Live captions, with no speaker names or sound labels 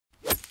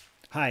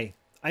Hi,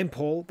 I'm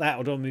Paul, the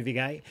Outdoor Movie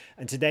Guy,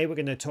 and today we're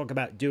going to talk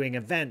about doing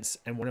events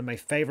and one of my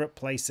favorite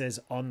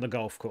places on the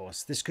golf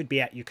course. This could be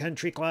at your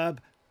country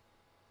club,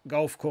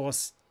 golf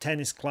course,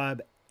 tennis club,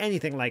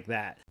 anything like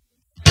that.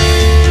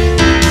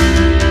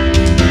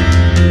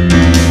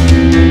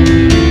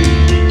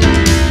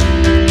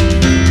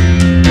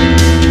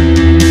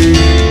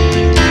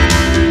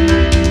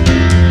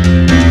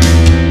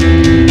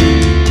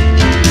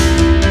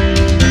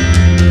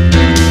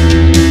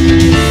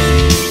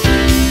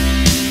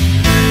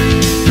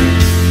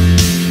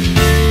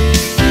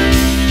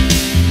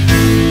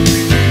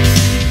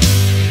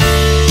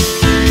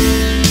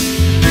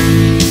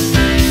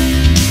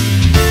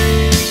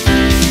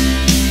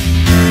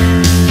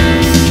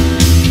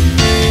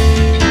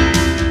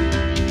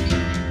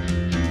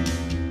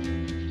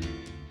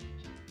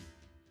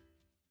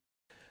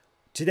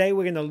 Today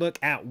we're going to look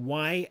at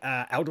why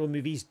outdoor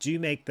movies do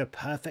make the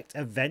perfect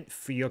event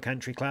for your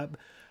country club.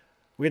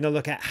 We're going to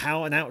look at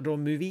how an outdoor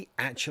movie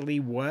actually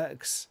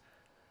works,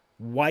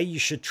 why you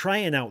should try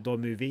an outdoor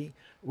movie.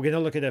 We're going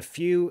to look at a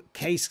few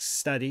case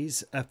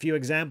studies, a few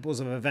examples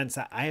of events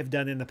that I have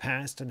done in the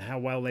past and how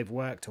well they've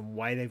worked and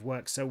why they've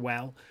worked so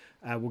well.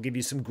 We'll give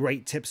you some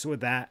great tips with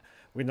that.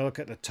 We're going to look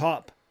at the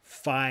top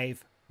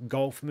 5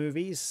 golf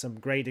movies, some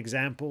great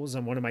examples,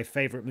 and one of my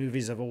favorite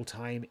movies of all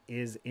time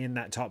is in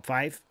that top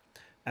 5.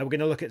 We're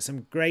going to look at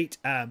some great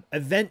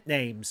event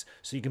names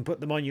so you can put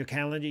them on your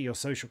calendar, your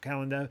social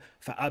calendar,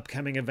 for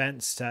upcoming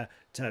events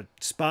to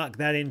spark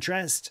that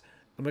interest.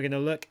 And we're going to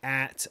look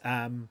at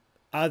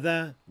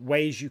other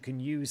ways you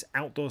can use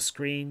outdoor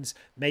screens,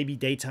 maybe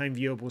daytime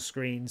viewable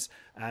screens,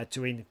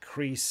 to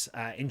increase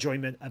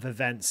enjoyment of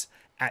events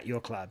at your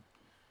club.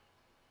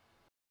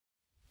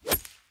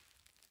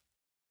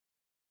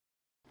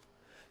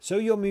 So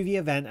your movie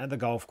event at the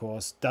golf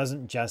course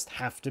doesn't just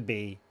have to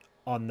be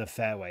on the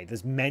fairway.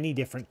 There's many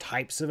different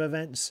types of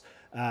events,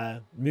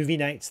 movie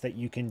nights that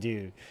you can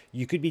do.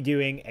 You could be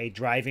doing a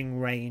driving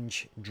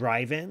range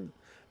drive-in.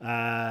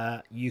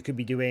 You could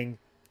be doing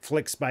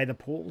flicks by the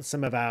pool.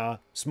 Some of our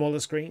smaller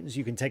screens,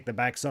 you can take the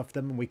backs off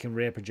them and we can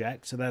rear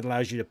project. So that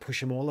allows you to push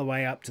them all the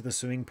way up to the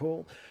swimming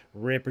pool,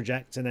 rear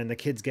project, and then the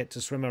kids get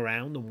to swim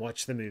around and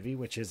watch the movie,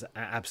 which is an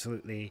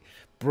absolutely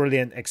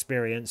brilliant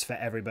experience for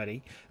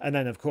everybody. And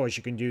then, of course,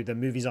 you can do the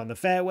movies on the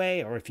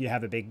fairway, or if you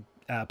have a big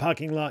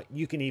parking lot,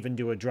 you can even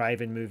do a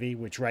drive-in movie,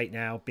 which right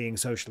now, being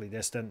socially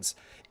distanced,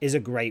 is a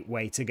great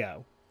way to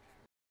go.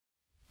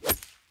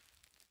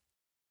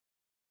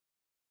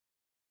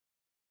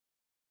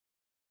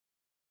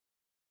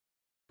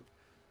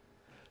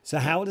 So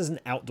how does an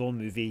outdoor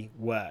movie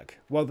work?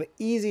 Well, the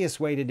easiest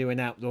way to do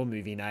an outdoor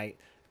movie night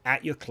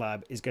at your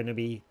club is going to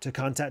be to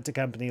contact a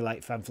company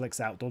like Funflix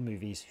Outdoor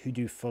Movies who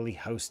do fully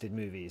hosted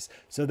movies.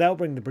 So they'll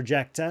bring the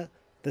projector,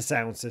 the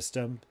sound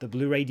system, the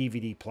Blu-ray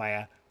DVD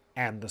player,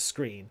 and the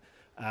screen.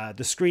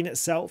 The screen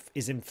itself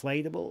is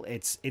inflatable.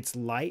 It's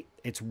light.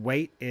 Its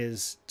weight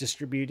is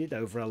distributed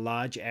over a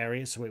large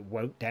area, so it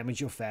won't damage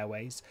your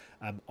fairways.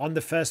 On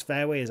the first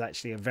fairway is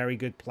actually a very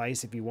good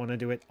place if you want to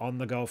do it on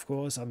the golf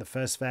course. On the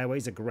first fairway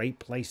is a great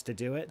place to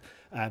do it.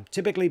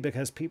 Typically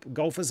because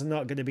golfers are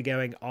not going to be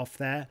going off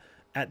there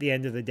at the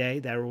end of the day.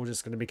 They're all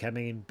just going to be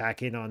coming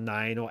back in on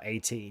 9 or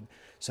 18.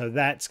 So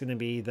that's going to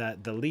be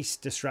the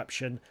least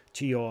disruption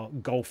to your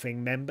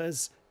golfing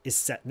members, is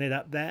setting it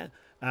up there.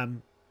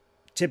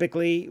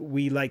 Typically,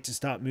 we like to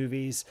start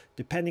movies,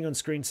 depending on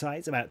screen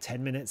size, about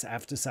 10 minutes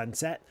after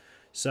sunset.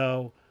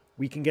 So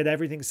we can get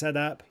everything set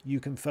up.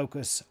 You can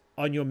focus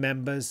on your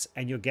members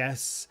and your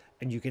guests,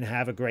 and you can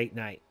have a great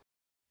night.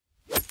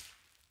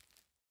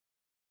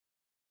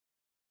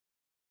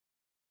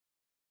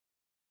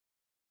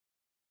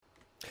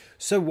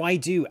 So why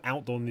do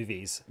outdoor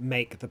movies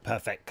make the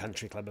perfect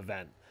country club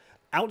event?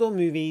 Outdoor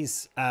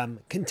movies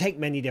can take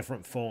many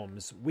different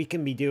forms. We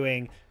can be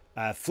doing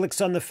flicks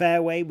on the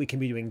fairway. We can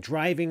be doing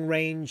driving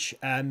range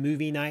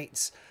movie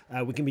nights.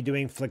 We can be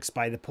doing flicks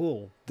by the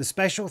pool. The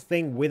special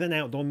thing with an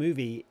outdoor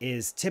movie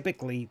is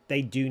typically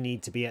they do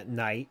need to be at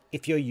night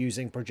if you're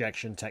using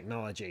projection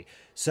technology.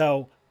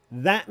 So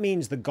that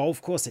means the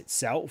golf course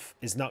itself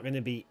is not going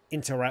to be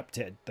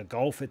interrupted. The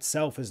golf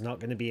itself is not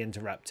going to be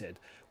interrupted,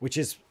 which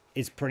is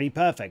pretty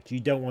perfect. You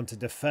don't want to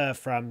defer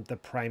from the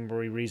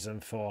primary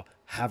reason for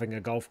having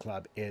a golf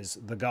club is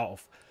the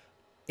golf.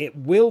 It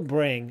will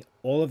bring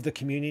all of the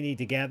community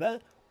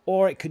together,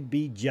 or it could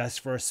be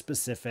just for a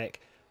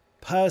specific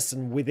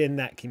person within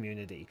that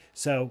community.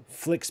 So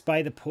flicks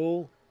by the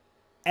pool,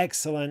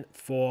 excellent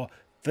for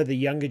the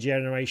younger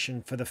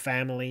generation, for the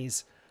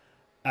families.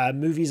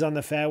 Movies on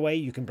the fairway,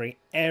 you can bring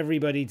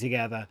everybody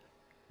together.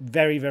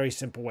 Very, very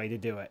simple way to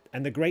do it.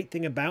 And the great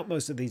thing about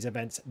most of these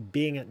events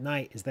being at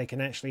night is they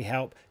can actually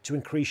help to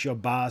increase your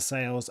bar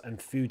sales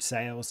and food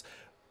sales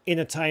in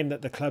a time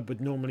that the club would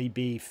normally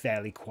be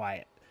fairly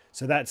quiet.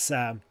 So that's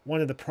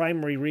one of the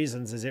primary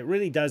reasons, is it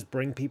really does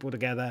bring people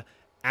together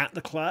at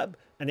the club,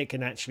 and it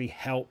can actually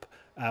help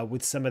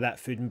with some of that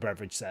food and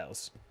beverage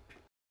sales.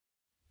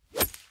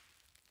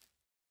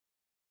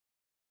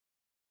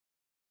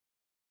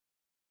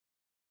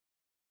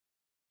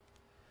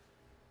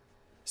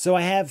 So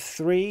I have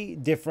 3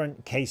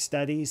 different case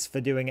studies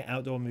for doing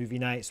outdoor movie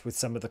nights with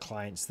some of the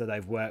clients that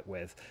I've worked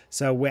with.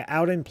 So we're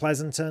out in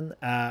Pleasanton,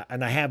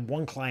 and I have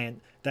one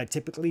client that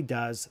typically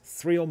does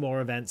 3 or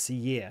more events a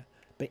year,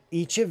 but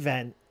each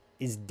event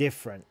is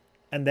different.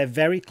 And they're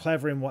very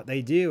clever in what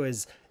they do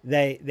is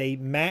they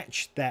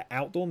match their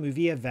outdoor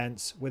movie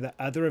events with the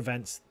other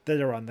events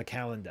that are on the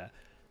calendar.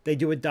 They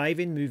do a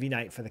dive-in movie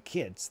night for the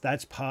kids.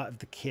 That's part of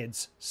the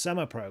kids'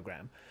 summer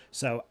program.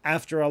 So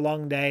after a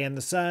long day in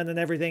the sun and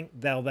everything,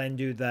 they'll then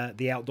do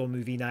the outdoor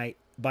movie night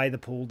by the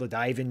pool, the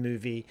dive-in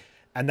movie,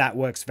 and that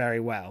works very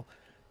well.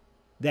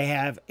 They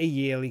have a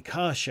yearly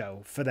car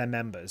show for their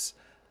members.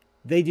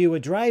 They do a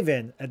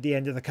drive-in at the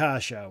end of the car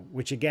show,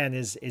 which again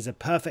is a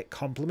perfect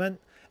complement,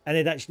 and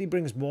it actually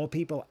brings more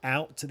people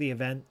out to the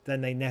event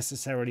than they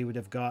necessarily would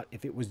have got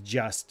if it was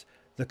just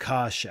the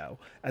car show.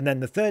 And then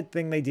the third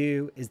thing they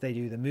do is they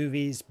do the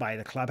movies by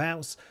the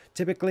clubhouse.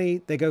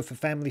 Typically, they go for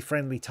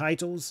family-friendly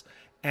titles,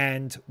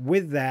 and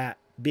with that,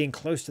 being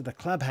close to the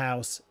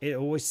clubhouse, it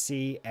always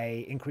see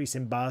a increase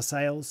in bar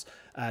sales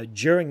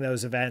during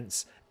those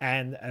events.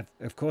 And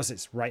of course,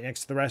 it's right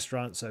next to the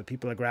restaurant, so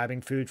people are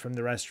grabbing food from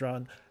the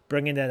restaurant,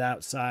 bringing it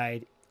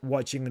outside,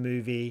 watching the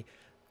movie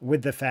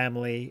with the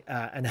family,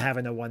 and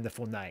having a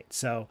wonderful night.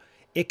 So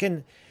it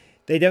can,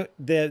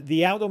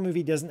 the outdoor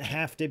movie doesn't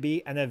have to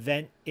be an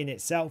event in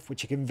itself,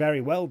 which it can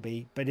very well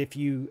be. But if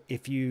you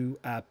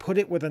put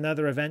it with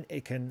another event,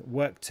 it can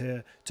work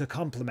to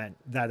complement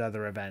that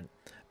other event.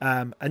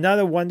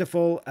 Another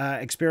wonderful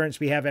experience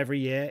we have every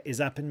year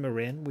is up in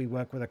Marin. We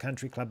work with a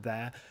country club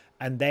there,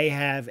 and they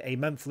have a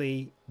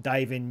monthly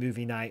dive-in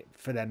movie night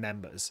for their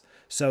members.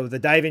 So the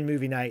dive-in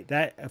movie night,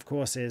 that of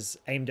course is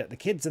aimed at the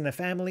kids and their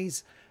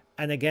families.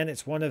 And again,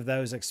 it's one of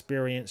those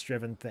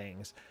experience-driven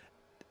things.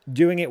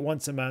 Doing it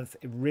once a month,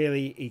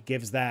 it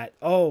gives that,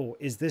 oh,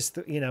 is this,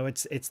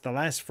 it's the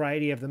last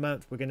Friday of the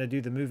month. We're going to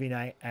do the movie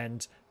night,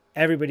 and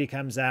everybody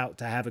comes out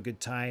to have a good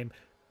time.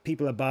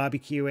 People are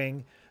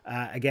barbecuing.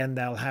 Again,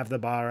 they'll have the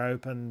bar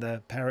open.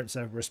 The parents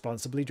are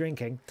responsibly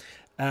drinking.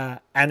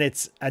 And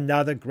it's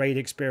another great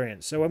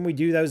experience. So when we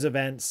do those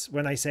events,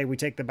 when I say we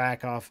take the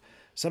back off,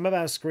 some of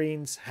our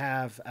screens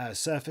have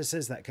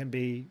surfaces that can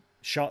be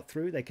shot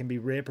through. They can be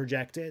rear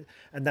projected,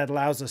 and that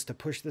allows us to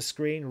push the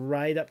screen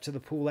right up to the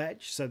pool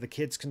edge so the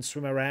kids can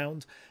swim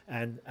around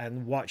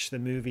and watch the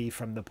movie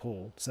from the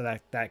pool. So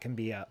that can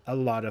be a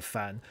lot of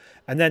fun.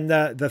 And then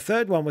the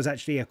third one was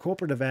actually a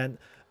corporate event.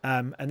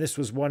 And this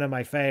was one of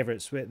my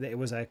favorites. It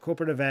was a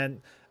corporate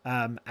event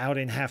out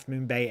in Half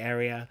Moon Bay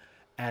area,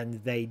 and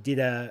they did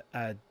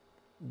a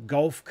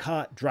golf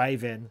cart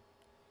drive-in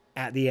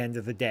at the end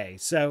of the day.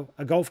 So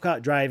a golf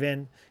cart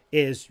drive-in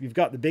is you've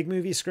got the big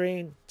movie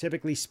screen,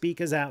 typically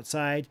speakers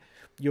outside.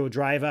 You'll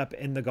drive up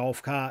in the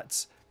golf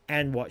carts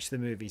and watch the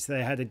movie. So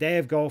they had a day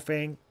of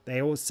golfing. They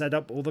all set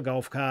up all the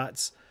golf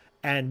carts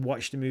and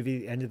watched the movie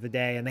at the end of the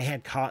day. And they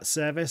had cart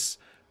service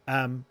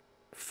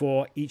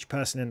for each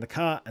person in the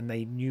cart, and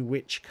they knew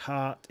which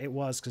cart it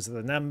was because of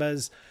the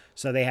numbers.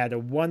 So they had a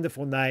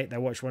wonderful night. They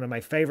watched one of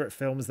my favorite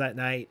films that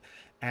night,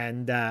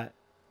 and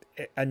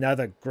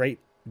another great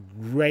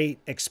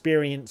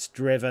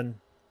experience-driven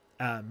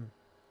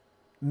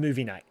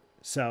movie night.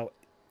 So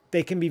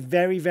they can be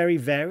very, very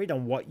varied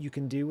on what you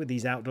can do with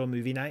these outdoor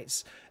movie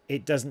nights.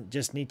 It doesn't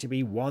just need to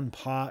be one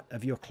part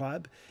of your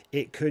club.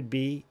 It could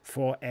be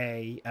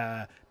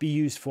be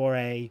used for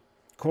a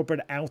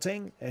corporate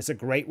outing. It's a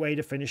great way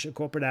to finish a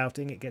corporate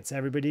outing. It gets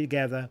everybody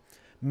together.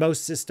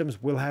 Most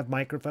systems will have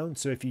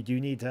microphones, so if you do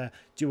need to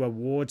do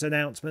awards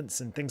announcements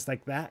and things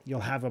like that,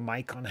 you'll have a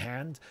mic on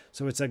hand.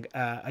 So it's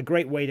a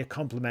great way to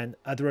complement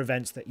other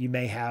events that you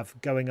may have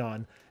going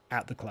on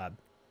at the club.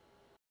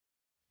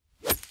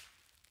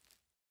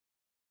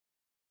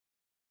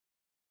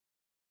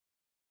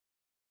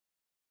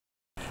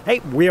 Hey,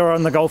 we are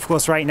on the golf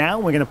course right now.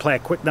 We're going to play a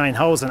quick 9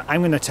 holes, and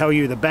I'm going to tell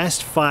you the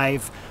best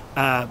 5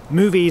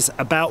 movies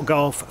about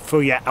golf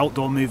for your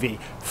outdoor movie.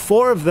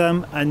 4 of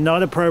them are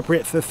not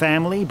appropriate for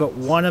family, but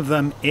one of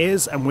them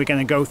is, and we're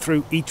going to go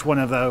through each one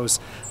of those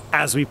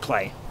as we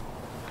play.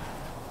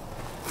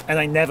 And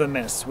I never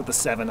miss with the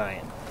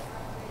 7-iron.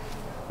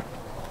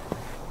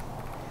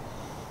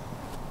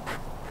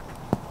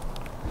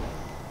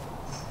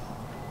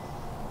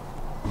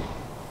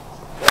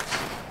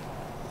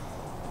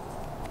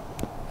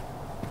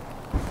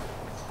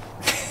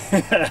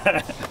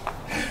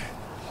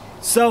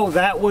 So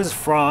that was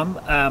from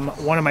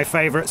one of my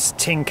favorites,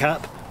 Tin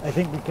Cup. I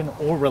think we can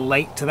all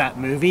relate to that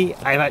movie.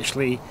 I've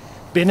actually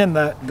been in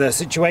the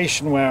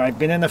situation where I've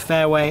been in the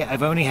fairway,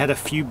 I've only had a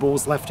few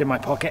balls left in my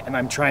pocket, and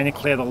I'm trying to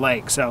clear the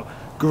lake. So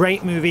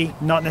great movie,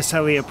 not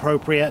necessarily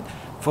appropriate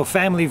for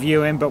family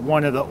viewing, but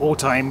one of the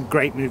all-time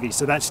great movies.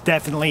 So that's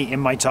definitely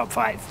in my top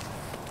 5.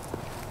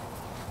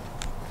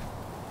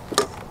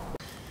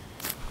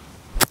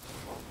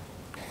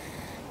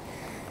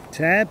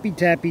 Tappy,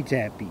 tappy,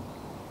 tappy.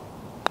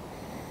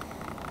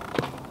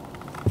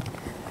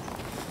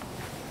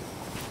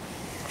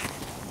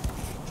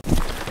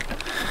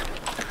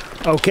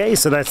 Okay,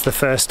 so that's the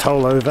first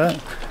hole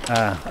over.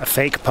 A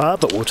fake par,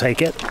 but we'll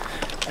take it.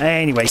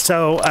 Anyway,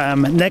 so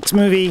next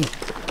movie,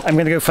 I'm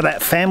going to go for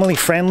that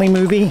family-friendly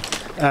movie,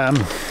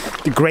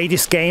 The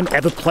Greatest Game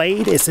Ever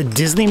Played. It's a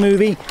Disney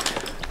movie,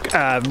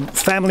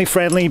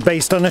 family-friendly,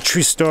 based on a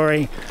true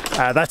story.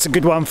 That's a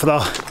good one for the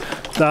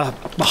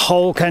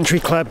whole country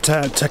club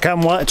to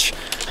come watch,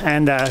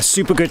 and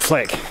super good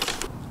flick.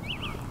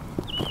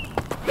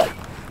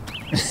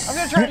 I'm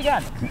going to try it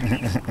again.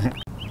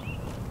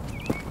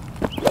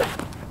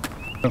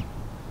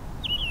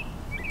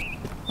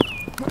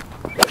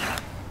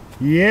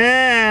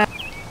 Yeah!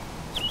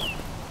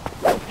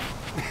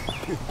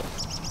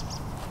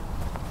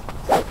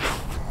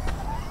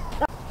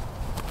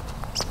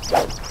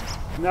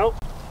 Nope.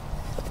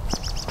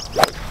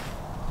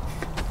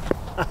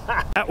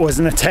 That was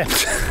an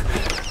attempt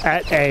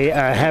at a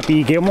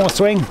Happy Gilmore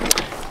swing,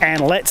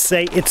 and let's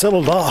say it's a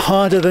lot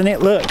harder than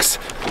it looks,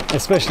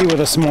 especially with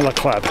a smaller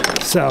club.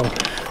 So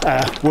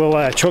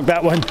we'll chalk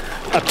that one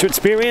up to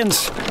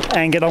experience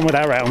and get on with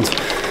our round.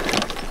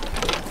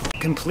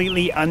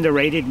 Completely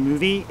underrated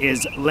movie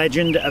is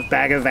Legend of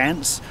Bagger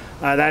Vance.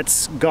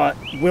 That's got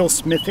Will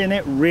Smith in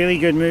it, really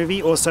good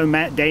movie. Also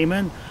Matt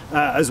Damon,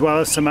 as well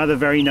as some other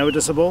very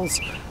noticeables.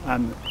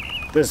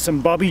 There's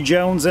some Bobby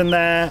Jones in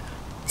there.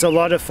 It's a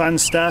lot of fun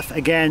stuff.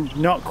 Again,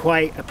 not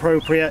quite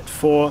appropriate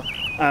for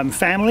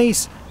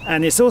families.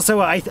 And it's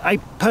also, I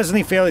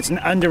personally feel it's an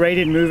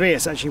underrated movie.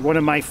 It's actually one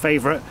of my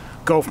favorite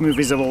golf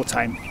movies of all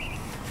time.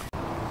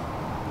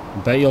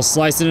 Bet you'll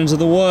slice it into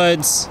the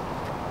woods.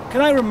 Can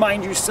I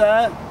remind you,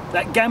 sir,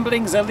 that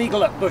gambling's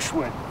illegal at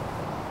Bushwood,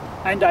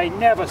 and I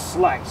never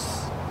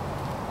slice.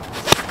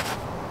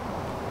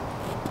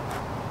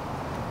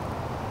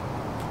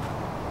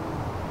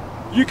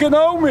 You can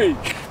owe me!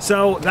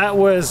 So that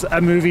was a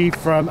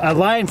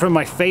line from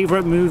my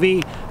favorite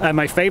movie,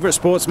 my favorite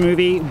sports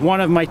movie, one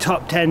of my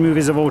top 10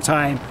 movies of all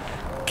time,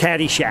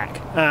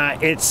 Caddyshack.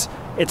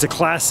 It's a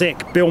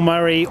classic, Bill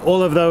Murray,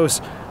 all of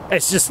those.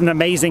 It's just an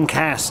amazing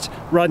cast.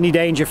 Rodney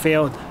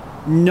Dangerfield,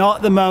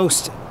 not the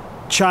most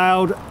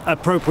child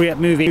appropriate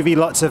movie.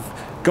 Lots of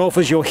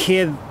golfers, you'll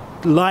hear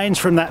lines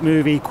from that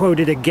movie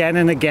quoted again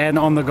and again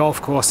on the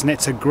golf course, and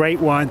it's a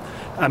great one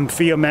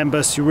for your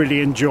members who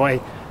really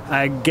enjoy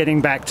getting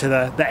back to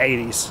the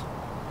 80s.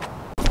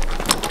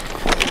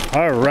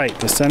 All right,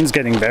 the sun's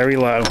getting very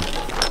low.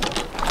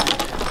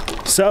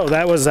 So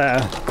that was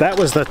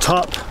the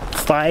top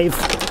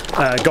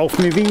 5 golf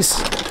movies.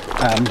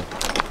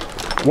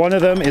 One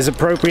of them is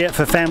appropriate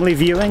for family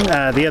viewing.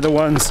 The other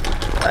ones,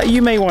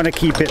 you may want to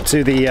keep it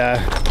to the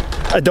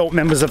adult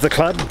members of the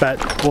club,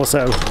 but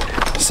also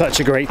such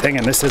a great thing.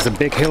 And this is a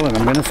big hill and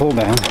I'm going to fall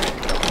down.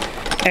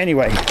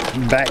 Anyway,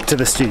 back to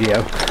the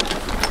studio.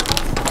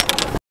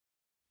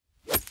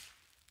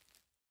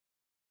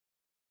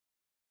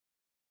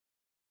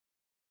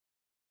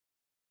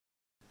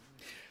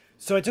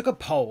 So I took a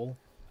poll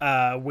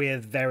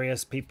with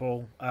various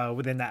people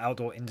within the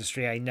outdoor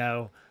industry I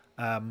know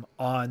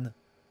on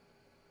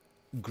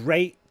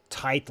great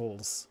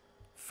titles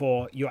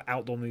for your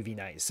outdoor movie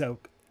night. So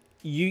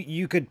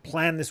you could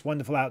plan this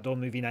wonderful outdoor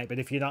movie night, but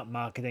if you're not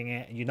marketing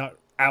it and you're not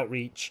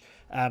outreach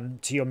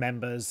to your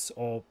members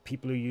or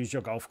people who use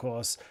your golf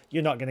course,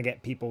 you're not going to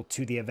get people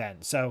to the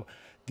event. So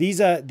these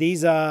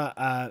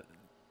are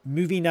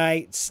movie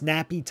night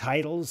snappy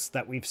titles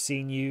that we've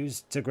seen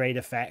used to great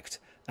effect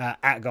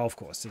at golf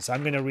courses. So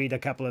I'm going to read a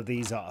couple of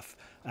these off.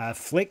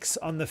 Flicks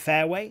on the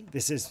fairway.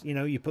 This is,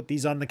 you put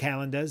these on the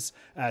calendars.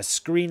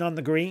 Screen on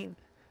the green.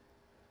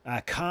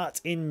 Kart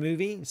in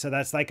movie. So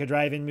that's like a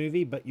drive-in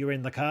movie, but you're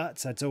in the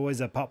karts. That's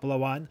always a popular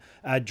one.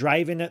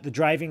 Drive-in at the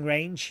driving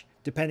range.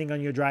 Depending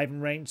on your driving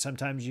range,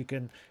 sometimes you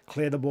can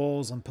clear the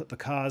balls and put the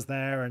cars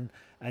there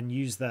and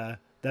use the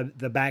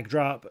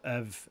backdrop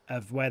of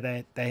where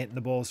they're hitting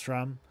the balls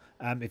from.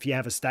 If you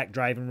have a stacked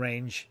driving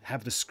range,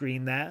 have the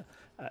screen there.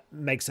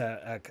 Makes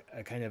a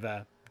kind of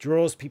a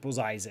draws people's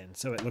eyes in,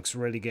 so it looks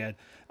really good.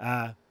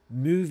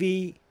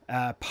 Movie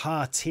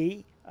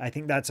party, I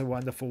think that's a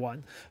wonderful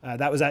one.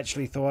 That was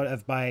actually thought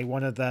of by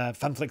one of the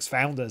Funflix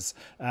founders.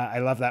 I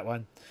love that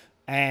one.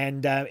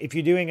 And if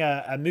you're doing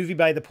a movie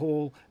by the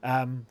pool,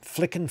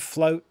 Flick and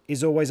Float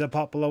is always a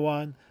popular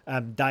one.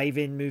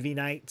 Dive-in movie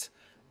night,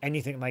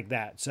 anything like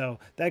that. So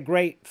they're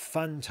great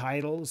fun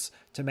titles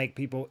to make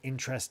people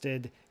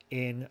interested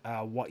in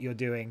what you're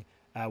doing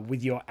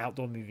with your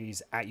outdoor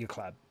movies at your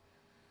club.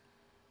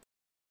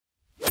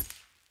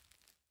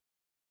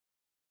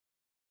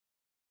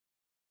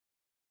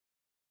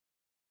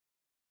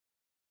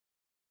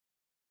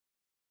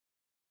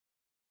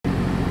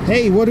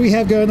 Hey, what do we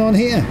have going on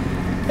here?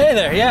 Hey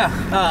there, yeah.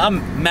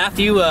 I'm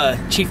Matthew,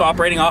 Chief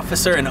Operating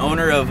Officer and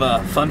owner of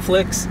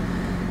Funflix.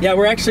 Yeah,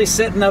 we're actually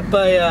setting up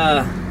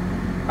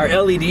our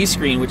LED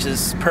screen, which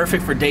is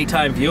perfect for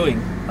daytime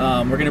viewing.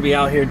 We're going to be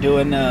out here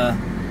doing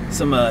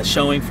some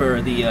showing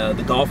for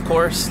the golf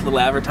course, little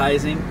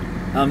advertising.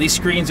 These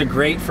screens are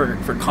great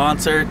for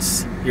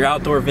concerts, your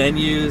outdoor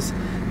venues,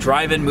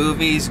 drive-in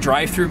movies,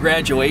 drive-through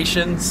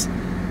graduations.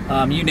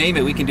 You name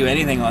it, we can do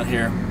anything on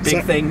here.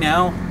 Big thing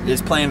now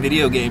is playing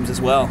video games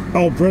as well.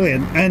 Oh,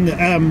 brilliant. And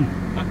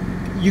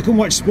you can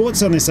watch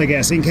sports on this, I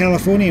guess. In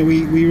California,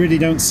 we really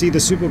don't see the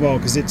Super Bowl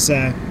because it's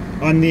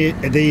on the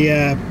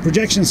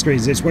projection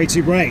screens. It's way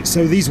too bright.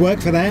 So these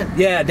work for that?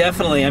 Yeah,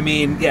 definitely. I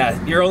mean,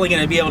 yeah, you're only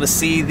going to be able to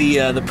see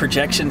the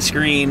projection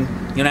screen,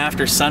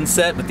 after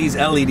sunset. But these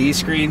LED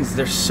screens,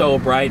 they're so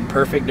bright and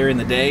perfect during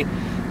the day.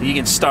 You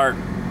can start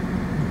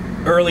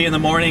early in the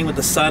morning with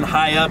the sun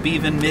high up,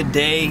 even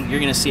midday. You're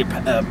going to see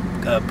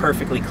a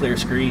perfectly clear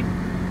screen.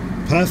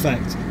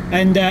 Perfect.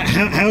 And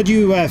how do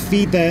you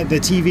feed the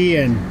TV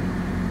in?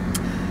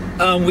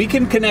 We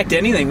can connect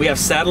anything. We have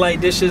satellite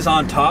dishes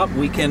on top.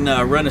 We can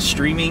run a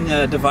streaming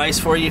device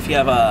for you if you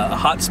have a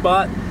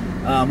hotspot.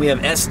 We have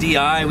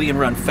SDI. We can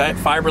run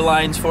fiber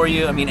lines for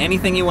you. I mean,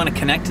 anything you want to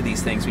connect to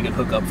these things, we can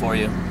hook up for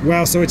you.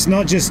 Wow, so it's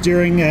not just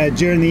during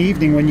the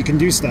evening when you can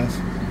do stuff?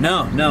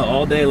 No,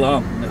 all day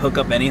long. We hook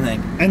up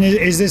anything. And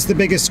is this the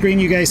biggest screen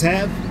you guys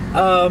have?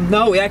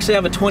 No, we actually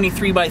have a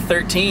 23 by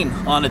 13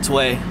 on its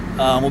way.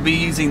 We'll be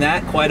using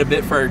that quite a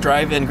bit for our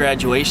drive-in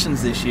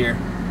graduations this year.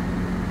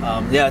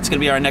 Yeah, it's going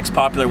to be our next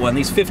popular one.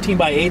 These 15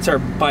 by 8s are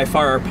by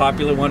far our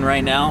popular one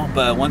right now,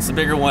 but once the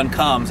bigger one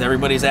comes,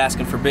 everybody's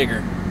asking for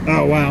bigger.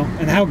 Oh, wow.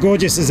 And how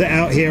gorgeous is it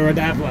out here at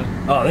Avla?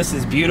 Oh, this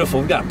is beautiful.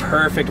 We've got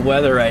perfect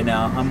weather right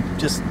now. I'm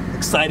just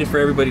excited for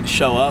everybody to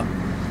show up.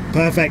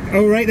 Perfect.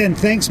 All right then.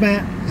 Thanks,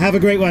 Matt. Have a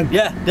great one.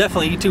 Yeah,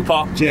 definitely. You too,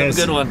 Paul. Cheers.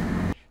 Have a good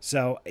one.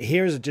 So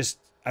here's just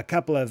a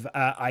couple of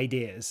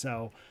ideas.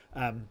 So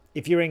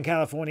if you're in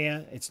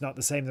California, it's not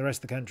the same the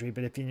rest of the country,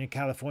 but if you're in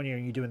California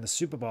and you're doing the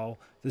Super Bowl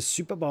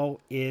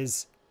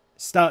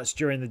starts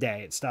during the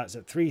day. It starts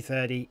at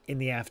 3:30 in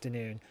the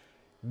afternoon.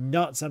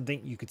 Not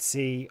something you could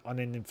see on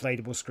an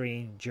inflatable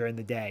screen during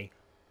the day.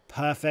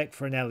 Perfect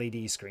for an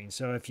LED screen.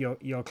 So if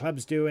your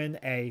club's doing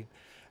a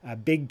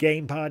big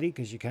game party,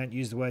 because you can't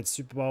use the word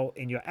Super Bowl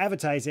in your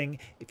advertising,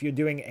 if you're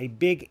doing a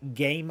big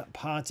game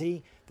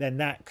party, then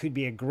that could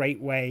be a great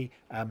way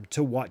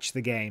to watch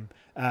the game.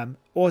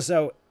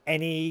 Also,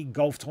 any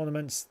golf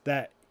tournaments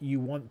that you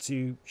want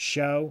to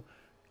show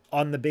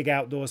on the big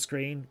outdoor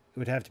screen, it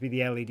would have to be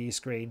the LED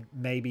screen.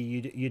 Maybe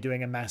you're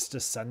doing a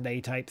Masters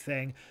Sunday type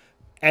thing.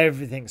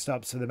 Everything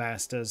stops for the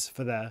Masters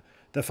for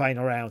the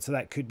final round. So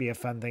that could be a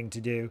fun thing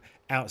to do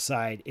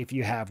outside if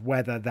you have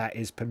weather that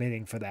is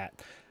permitting for that.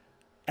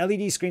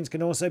 LED screens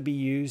can also be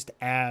used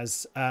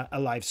as a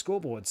live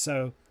scoreboard.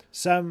 So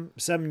some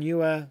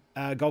newer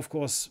golf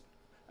course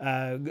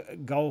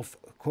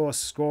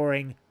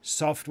scoring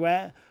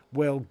software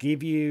will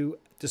give you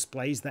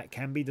displays that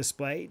can be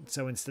displayed.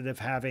 So instead of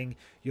having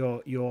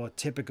your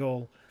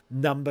typical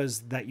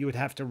numbers that you would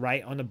have to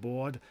write on a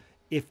board,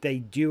 if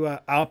they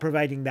are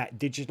providing that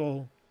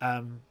digital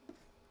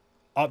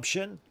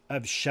option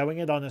of showing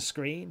it on a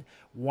screen,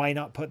 why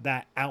not put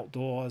that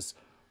outdoors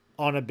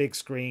on a big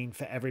screen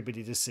for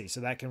everybody to see? So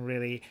that can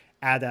really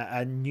add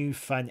a new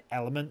fun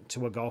element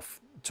to a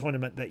golf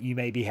tournament that you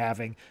may be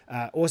having.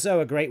 Also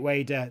a great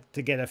way to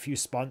get a few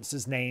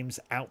sponsors' names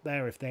out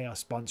there if they are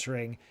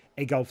sponsoring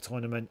a golf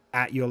tournament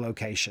at your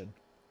location.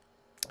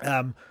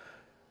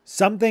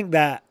 Something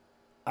that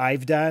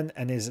I've done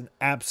and is an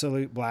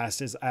absolute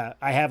blast is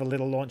I have a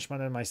little launch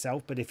monitor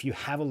myself, but if you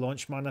have a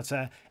launch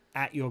monitor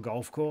at your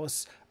golf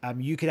course,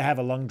 you could have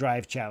a long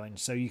drive challenge.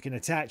 So you can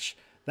attach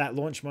that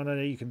launch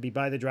monitor, you can be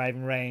by the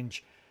driving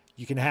range,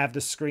 you can have the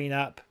screen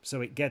up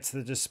so it gets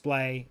the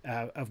display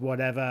of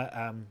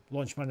whatever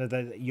launch monitor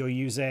that you're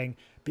using.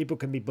 People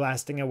can be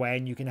blasting away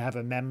and you can have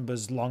a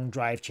members long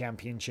drive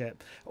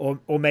championship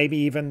or maybe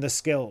even the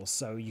skills.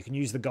 So you can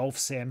use the golf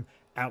sim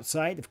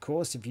outside. Of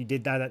course, if you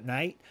did that at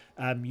night,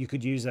 you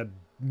could use a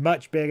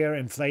much bigger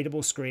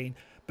inflatable screen,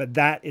 but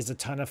that is a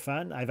ton of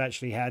fun. I've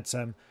actually had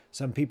some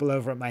people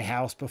over at my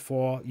house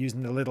before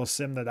using the little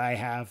sim that I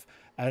have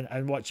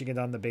and watching it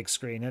on the big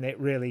screen, and it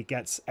really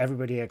gets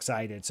everybody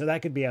excited. So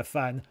that could be a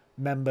fun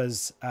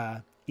members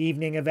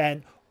evening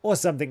event or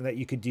something that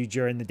you could do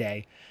during the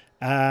day.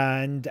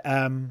 And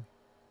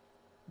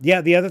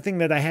yeah, the other thing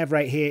that I have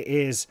right here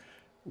is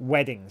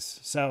weddings.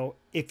 So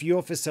if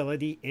your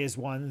facility is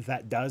one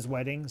that does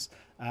weddings,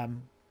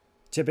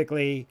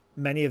 typically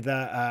many of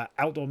the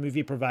outdoor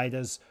movie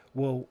providers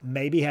will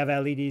maybe have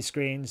LED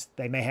screens.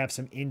 They may have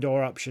some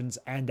indoor options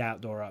and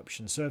outdoor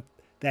options. So if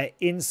they're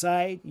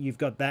inside, you've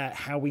got that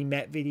How We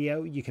Met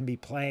video. You can be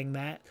playing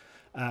that.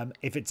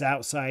 If it's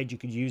outside, you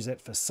could use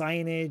it for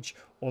signage,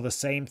 or the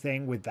same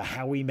thing with the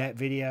How We Met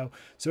video.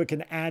 So it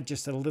can add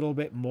just a little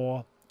bit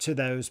more to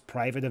those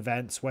private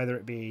events, whether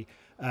it be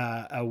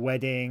a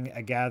wedding,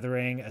 a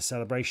gathering, a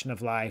celebration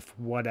of life,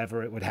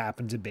 whatever it would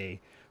happen to be.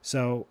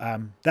 So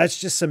that's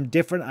just some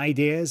different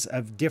ideas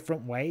of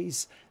different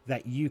ways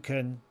that you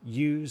can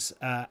use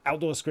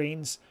outdoor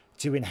screens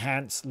to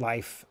enhance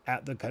life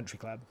at the country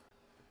club.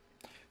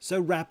 So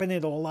wrapping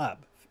it all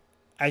up,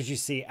 as you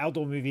see,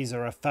 outdoor movies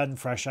are a fun,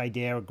 fresh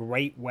idea, a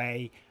great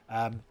way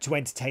to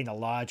entertain a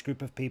large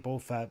group of people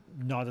for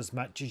not as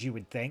much as you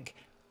would think.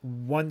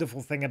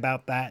 Wonderful thing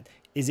about that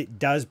is it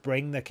does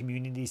bring the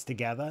communities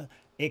together.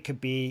 It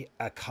could be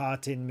a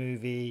karting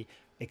movie,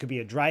 It could be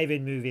a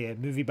drive-in movie, a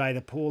movie by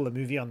the pool, a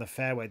movie on the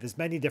fairway. There's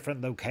many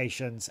different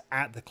locations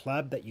at the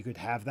club that you could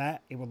have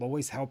that. It will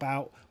always help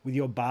out with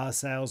your bar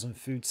sales and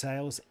food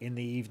sales in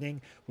the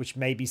evening, which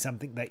may be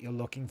something that you're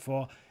looking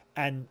for.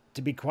 And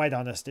to be quite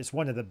honest, it's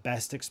one of the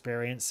best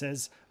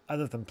experiences,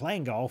 other than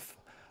playing golf,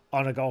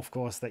 on a golf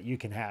course that you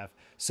can have.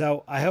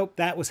 So I hope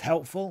that was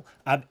helpful.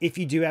 If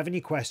you do have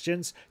any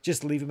questions,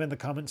 just leave them in the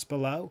comments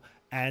below.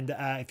 And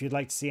if you'd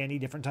like to see any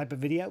different type of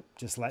video,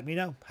 just let me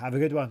know. Have a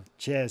good one.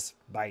 Cheers.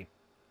 Bye.